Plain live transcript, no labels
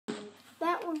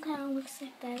that one kind of looks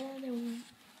like that other one.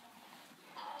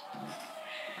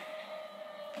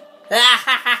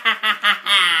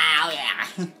 Oh yeah.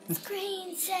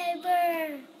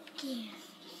 Screensaver. Yeah.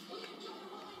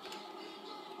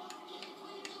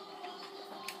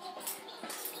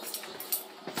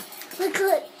 Look,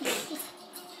 look.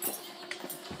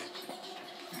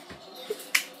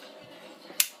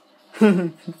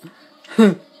 I'm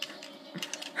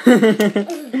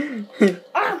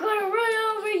gonna run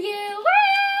over you.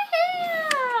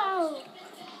 Wow!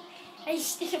 I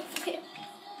just did a flip.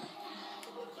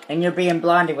 And you're being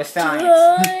blinded with science.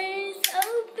 Doors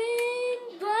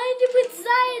open, blinded with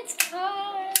science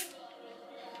car.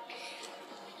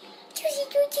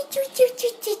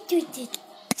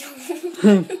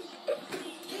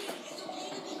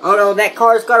 Oh no, that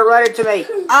car's gonna run into me.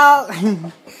 Oh.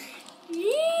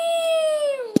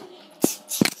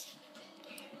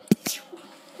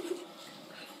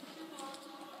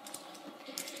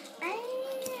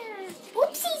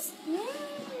 Oopsies!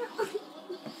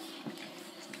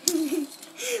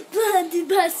 Blinded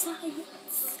by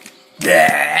science.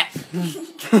 I'm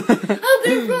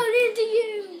gonna run into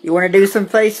you. You wanna do some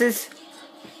faces?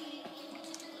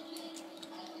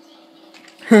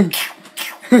 Door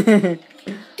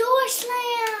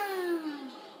slam.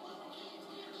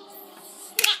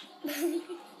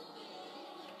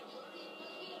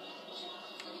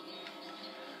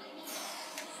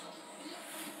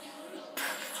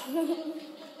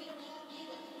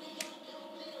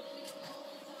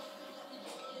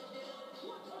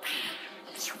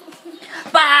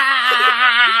 Bah!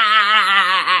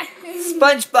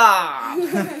 SpongeBob!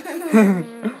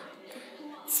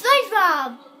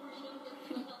 SpongeBob.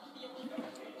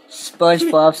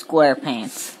 SpongeBob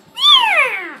SquarePants.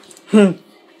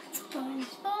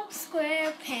 SpongeBob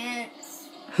SquarePants.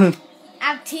 I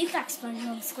have teeth like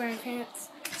SpongeBob SquarePants.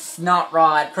 Snot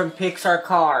Rod from Pixar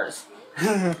Cars.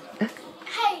 Hey,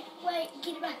 wait,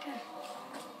 get it back here.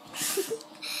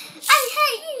 I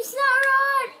hate you, Snot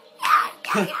Rod.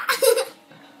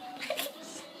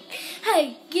 Hey,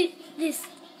 get this.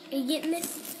 Are you getting this?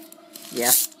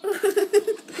 Yeah. I'm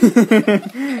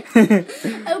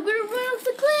gonna run off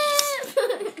the cliff.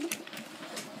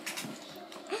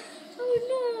 Oh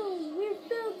no, we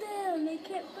fell down. I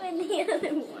can't find the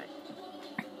other one.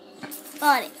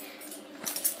 Got it.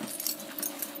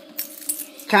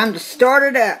 Time to start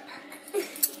it up.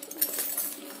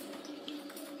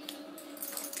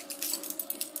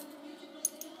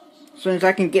 As soon as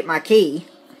I can get my key.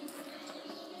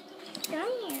 Down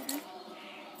here.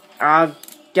 Oh,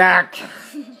 duck.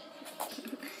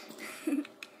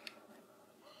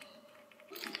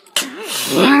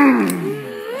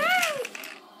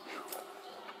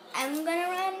 I'm gonna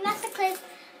run off the cliff.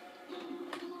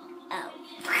 Oh.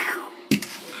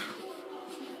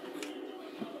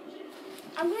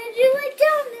 I'm gonna do a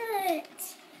donut.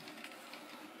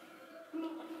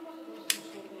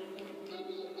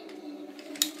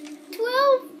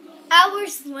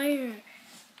 $12 later.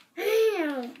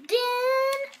 Then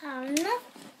enough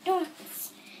donuts.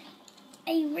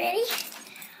 Are you ready?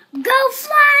 Go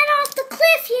flying off the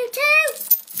cliff, you two!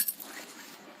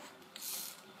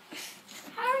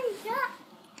 Hurry up.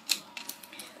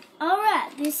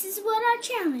 Alright, this is what our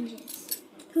challenge is.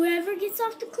 Whoever gets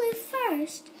off the cliff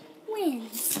first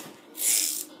wins.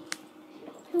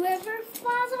 Whoever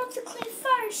flies off the cliff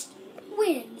first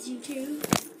wins, you two.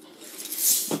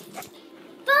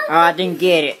 Oh, I didn't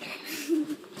get it.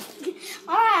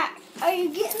 Alright, are you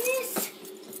getting this?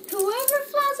 Whoever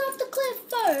flies off the cliff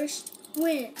first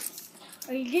wins.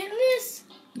 Are you getting this?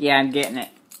 Yeah, I'm getting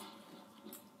it.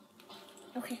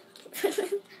 Okay.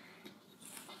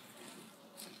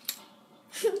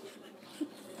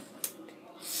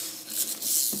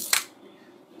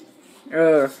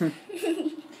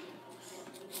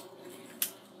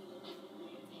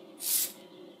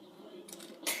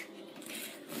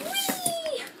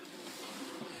 Whee!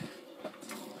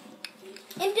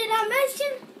 And did I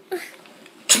mention?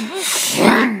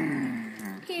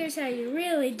 Here's how you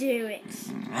really do it.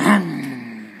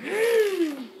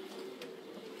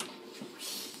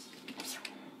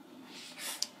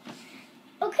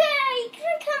 Okay, you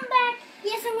can come back.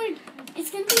 Yes, I'm gonna. It's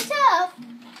gonna be tough.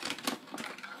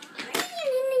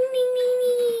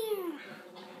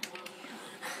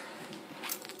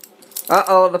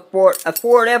 Uh-oh, the Ford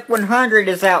F-100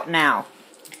 is out now.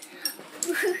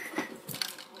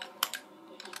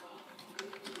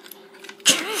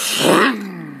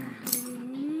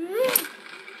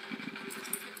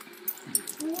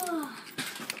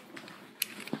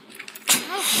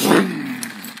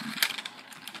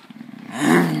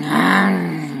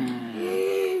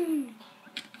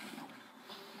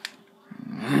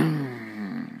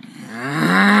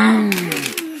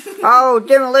 Oh,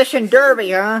 demolition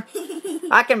derby, huh?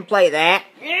 I can play that.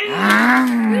 We're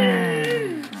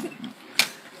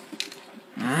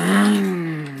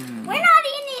not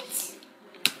in it.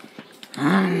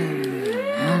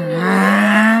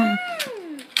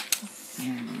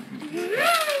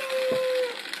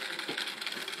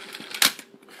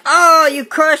 Oh, you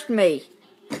crushed me.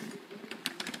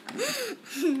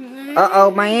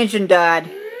 Uh-oh, my engine died.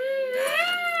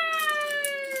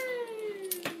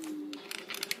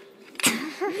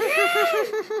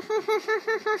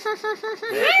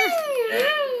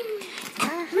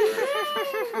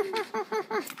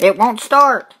 It won't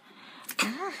start. You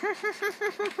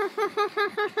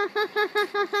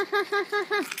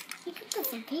could put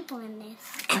some people in this.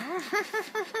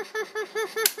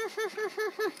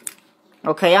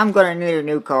 Okay, I'm gonna need a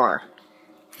new car.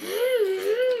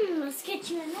 Let's get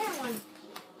you in that one.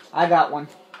 I got one.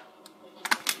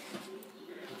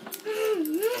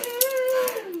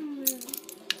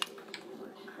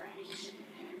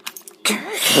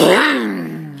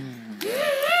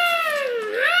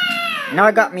 Now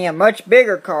I got me a much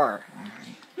bigger car.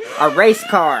 A race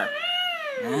car.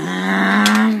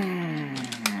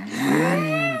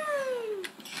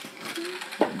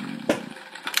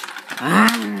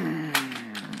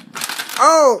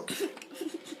 Oh!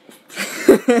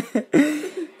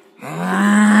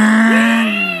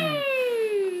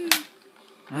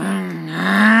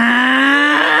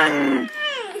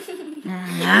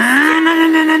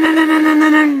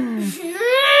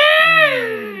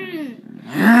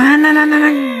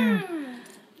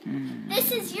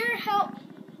 This is your help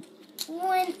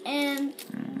one, and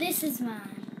this is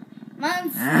mine.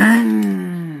 Mine's.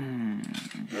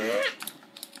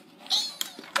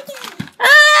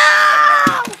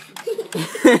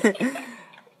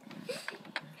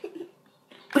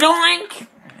 Doink!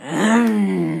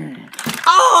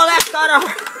 Oh, that's gotta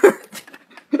hurt!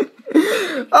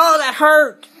 Oh, that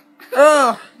hurt!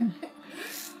 Ugh.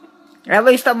 At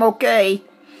least I'm okay.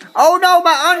 Oh no,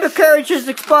 my undercarriage is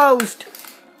exposed!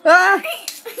 Ah!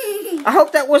 I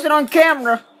hope that wasn't on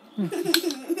camera.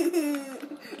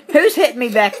 Who's hitting me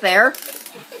back there?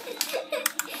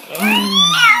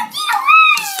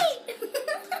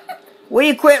 Will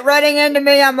you quit running into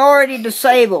me? I'm already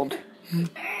disabled. No,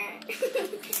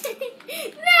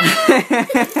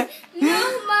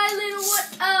 my little one.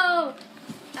 Oh,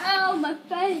 oh, my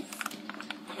face.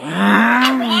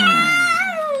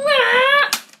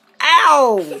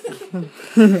 Ow!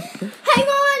 Hang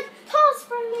on, pause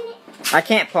for a minute. I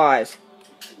can't pause.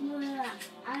 Well,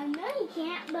 I know you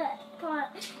can't, but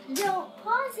don't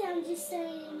pause it. I'm just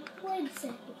saying, wait a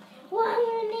second. Well, I'm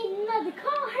going to need another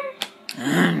car.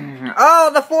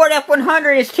 Oh, the Ford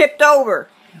F-100 is tipped over.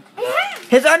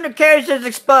 His undercarriage is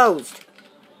exposed.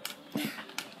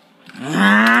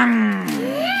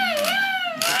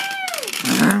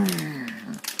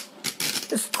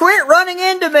 Just quit running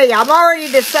into me. I'm already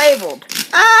disabled.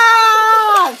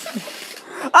 Ah!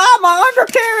 Oh, my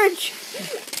undercarriage.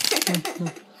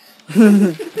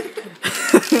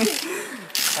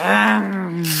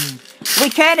 We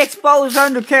can't expose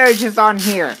undercarriages on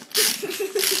here.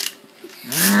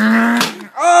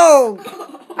 Oh!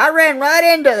 I ran right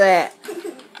into that.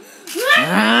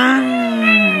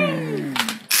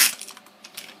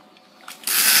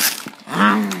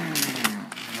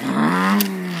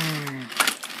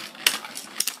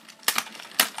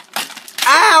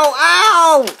 Ow!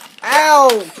 Ow! Ow!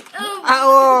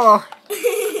 Oh!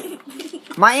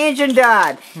 My engine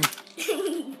died.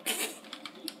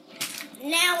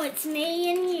 Now it's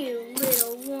me and you,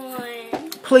 little one.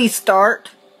 Please start.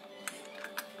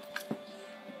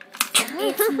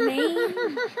 It's me.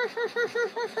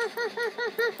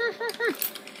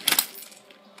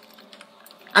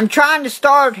 I'm trying to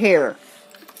start here.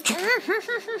 Well, we're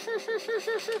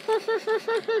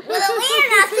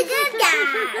not the good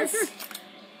guys.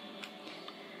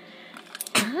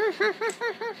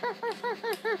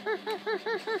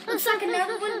 Looks like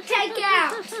another one to take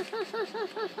out.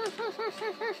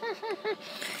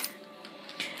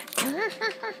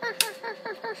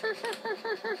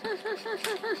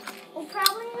 We're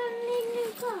probably going to need a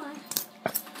new car.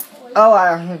 Oh,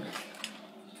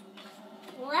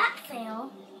 Well, that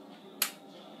fell.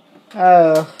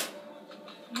 Oh.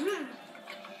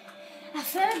 I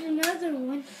found another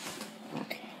one.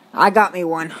 I got me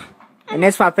one. And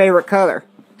it's my favorite color.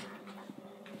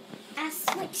 I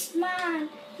switched my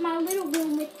little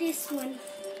one with this one.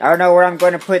 I don't know where I'm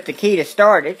going to put the key to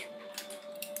start it.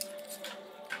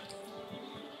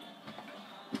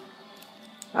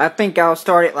 I think I'll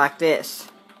start it like this.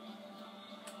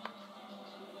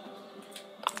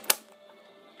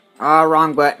 Oh,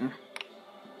 wrong button.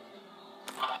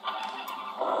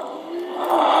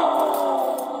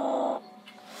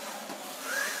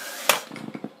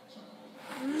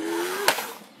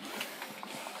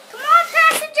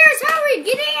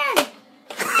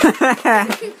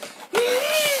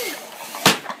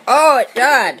 Oh, it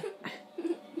died.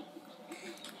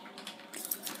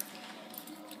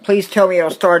 Please tell me it'll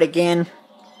start again.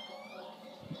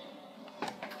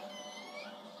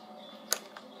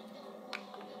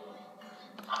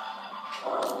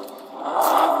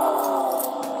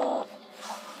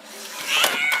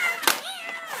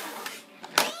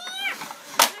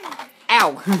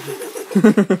 Ow.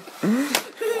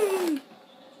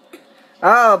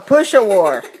 Oh,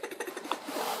 push-a-war.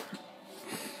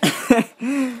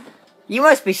 You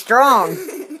must be strong.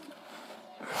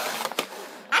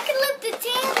 I can lift the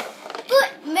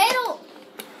 10-foot metal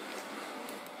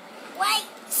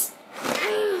weights.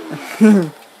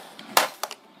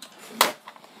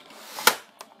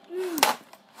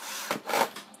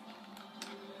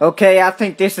 Okay, I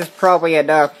think this is probably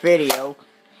enough video.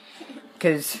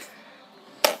 Because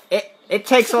it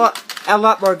takes a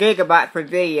lot more gigabyte for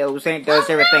videos than it does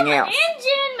everything else. My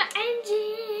engine!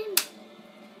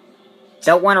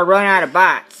 Don't want to run out of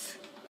bytes.